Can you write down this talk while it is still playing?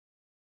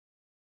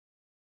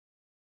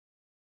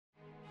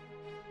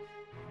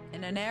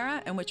In an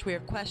era in which we are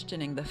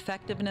questioning the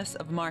effectiveness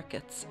of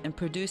markets in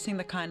producing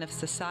the kind of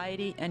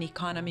society and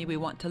economy we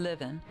want to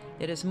live in,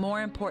 it is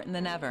more important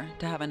than ever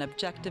to have an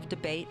objective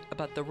debate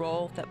about the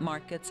role that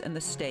markets and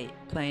the state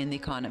play in the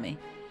economy.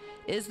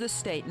 Is the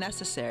state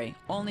necessary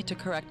only to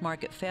correct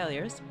market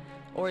failures,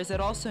 or is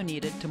it also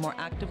needed to more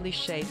actively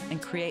shape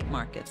and create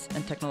markets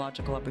and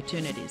technological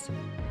opportunities,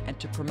 and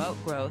to promote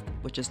growth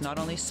which is not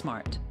only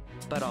smart,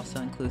 but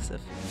also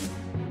inclusive?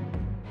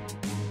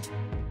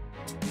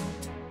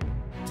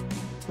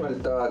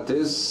 Well,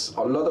 there's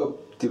a lot of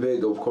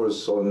debate, of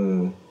course,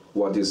 on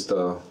what is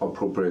the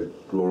appropriate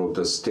role of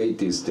the state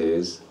these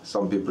days.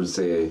 Some people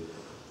say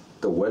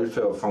the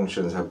welfare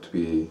functions have to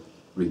be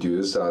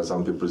reduced.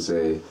 Some people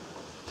say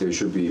there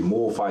should be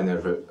more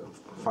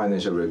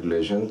financial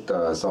regulation.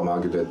 Some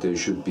argue that there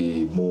should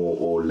be more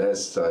or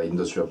less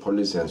industrial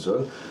policy and so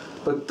on.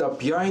 But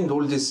behind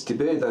all this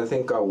debate, I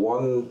think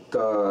one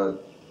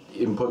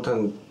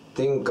important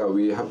thing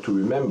we have to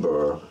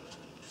remember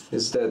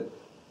is that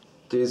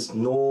there is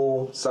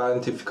no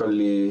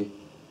scientifically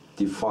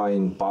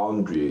defined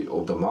boundary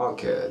of the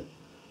market.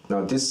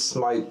 Now, this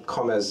might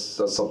come as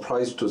a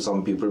surprise to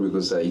some people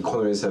because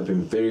economists have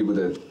been very good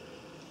at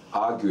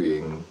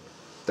arguing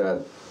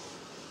that,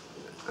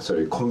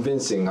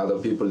 convincing other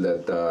people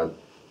that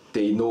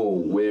they know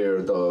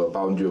where the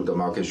boundary of the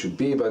market should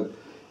be. But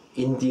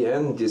in the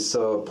end, it's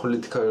a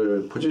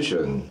political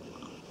position,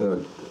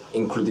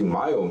 including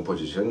my own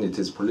position. It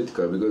is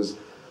political because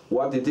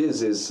what it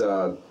is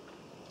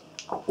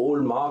all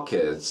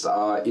markets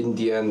are in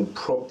the end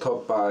propped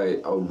up by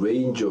a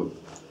range of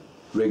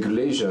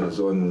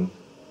regulations on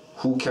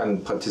who can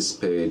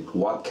participate,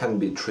 what can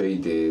be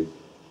traded,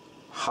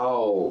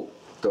 how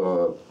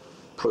the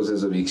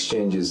process of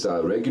exchanges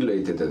are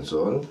regulated and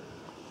so on.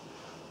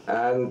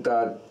 And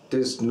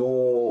there's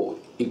no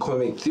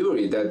economic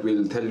theory that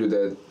will tell you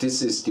that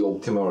this is the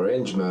optimal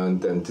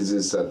arrangement and this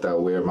is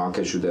where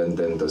market should end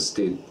and the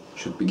state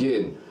should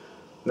begin.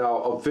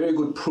 Now, a very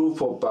good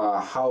proof of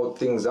how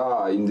things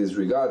are in this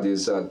regard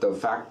is the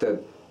fact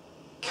that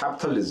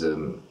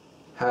capitalism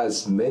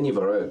has many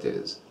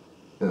varieties.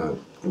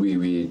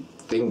 We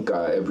think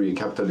every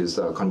capitalist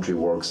country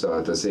works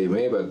the same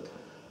way, but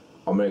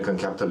American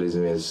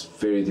capitalism is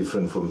very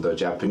different from the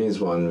Japanese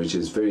one, which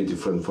is very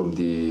different from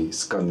the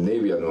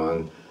Scandinavian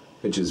one,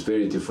 which is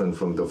very different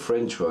from the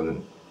French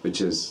one, which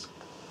is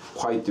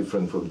quite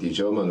different from the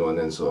German one,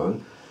 and so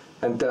on.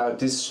 And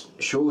this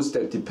shows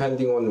that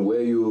depending on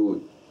where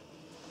you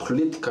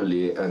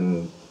politically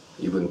and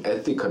even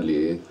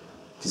ethically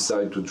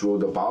decide to draw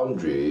the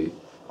boundary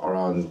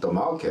around the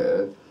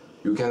market,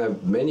 you can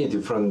have many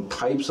different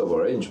types of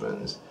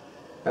arrangements.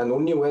 And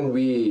only when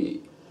we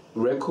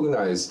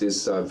recognize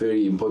this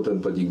very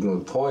important but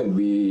ignored point,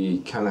 we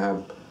can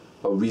have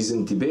a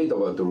reasoned debate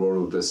about the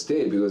role of the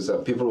state, because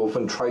people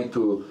often try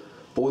to,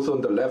 both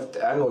on the left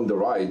and on the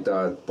right,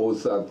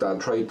 both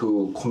try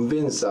to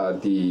convince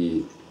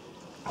the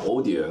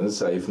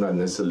audience, if not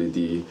necessarily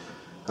the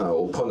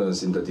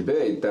opponents in the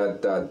debate,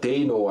 that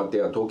they know what they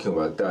are talking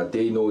about, that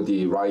they know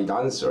the right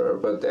answer,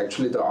 but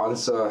actually the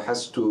answer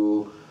has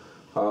to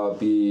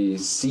be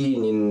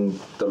seen in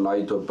the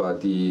light of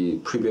the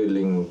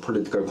prevailing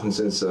political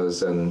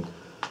consensus and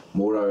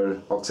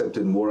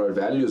accepted moral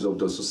values of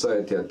the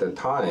society at that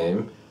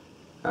time.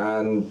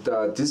 And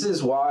this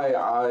is why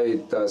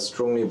I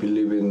strongly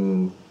believe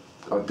in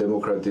a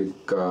democratic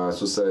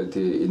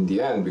society in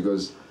the end,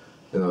 because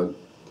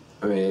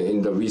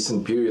in the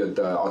recent period,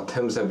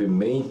 attempts have been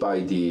made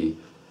by the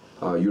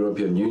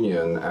European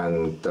Union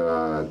and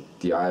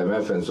the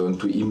IMF and so on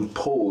to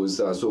impose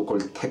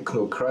so-called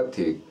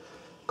technocratic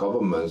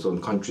governments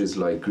on countries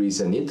like Greece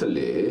and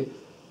Italy,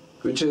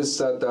 which is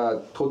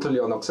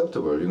totally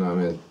unacceptable.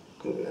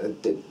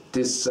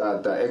 This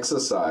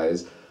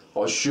exercise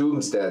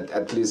assumes that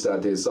at least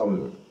there's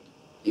some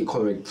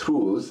economic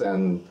truth,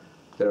 and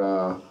there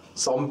are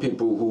some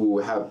people who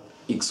have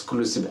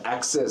exclusive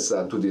access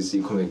to this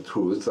economic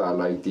truth,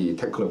 like the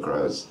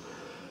technocrats,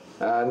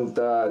 and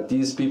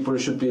these people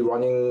should be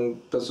running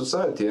the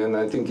society. And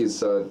I think it's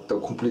the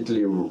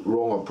completely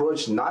wrong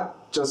approach,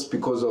 not just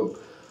because of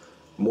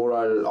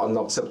moral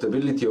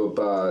unacceptability of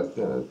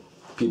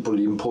people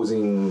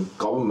imposing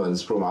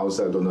governments from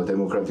outside on a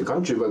democratic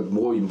country, but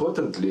more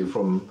importantly,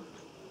 from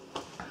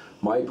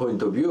my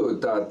point of view,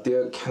 that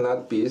there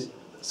cannot be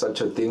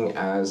such a thing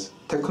as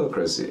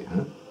technocracy,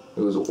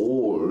 because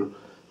all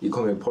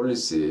economic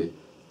policy,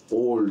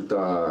 all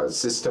the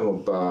system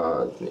of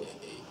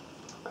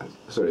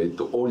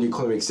all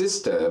economic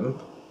system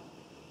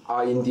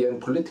are in the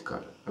end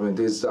political.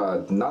 There's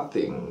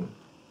nothing.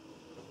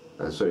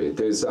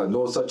 There's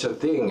no such a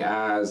thing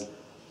as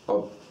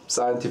a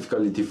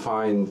scientifically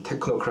defined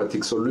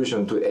technocratic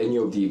solution to any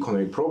of the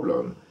economic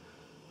problem.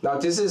 Now,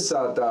 this is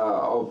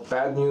a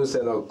bad news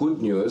and a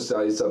good news.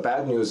 It's a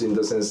bad news in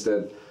the sense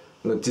that,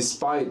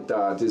 despite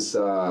this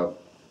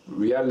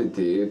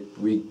reality,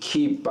 we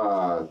keep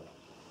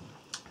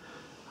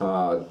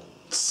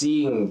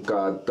seeing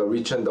the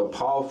rich and the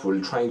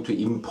powerful trying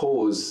to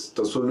impose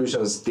the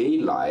solutions they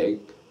like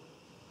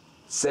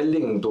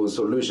selling those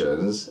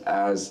solutions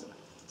as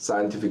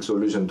scientific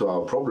solution to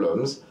our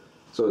problems.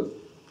 So,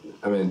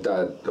 I mean,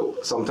 that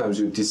sometimes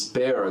you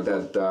despair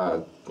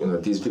that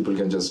these people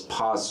can just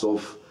pass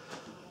off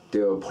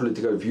their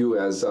political view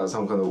as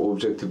some kind of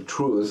objective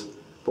truth.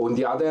 But on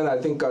the other hand, I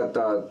think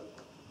that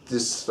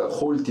this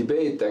whole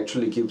debate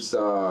actually gives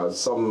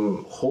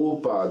some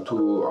hope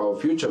to our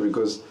future,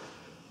 because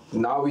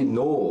now we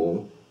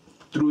know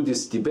through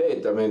this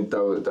debate, I mean, a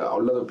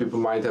lot of people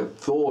might have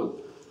thought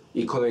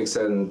economics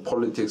and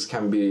politics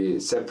can be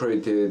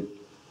separated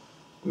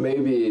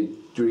maybe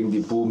during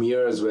the boom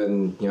years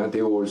when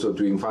they were also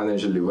doing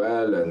financially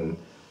well and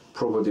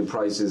property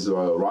prices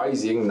were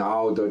rising.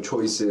 Now the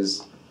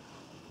choices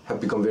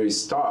have become very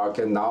stark,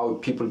 and now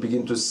people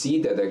begin to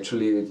see that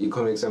actually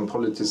economics and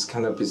politics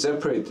cannot be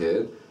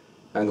separated,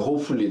 and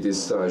hopefully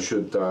this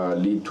should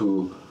lead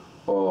to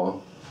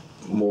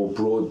more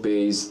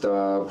broad-based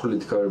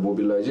political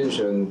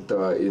mobilization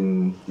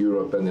in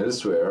Europe and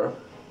elsewhere,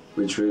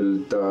 which will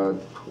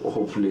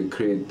hopefully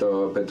create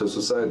a better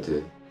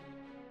society.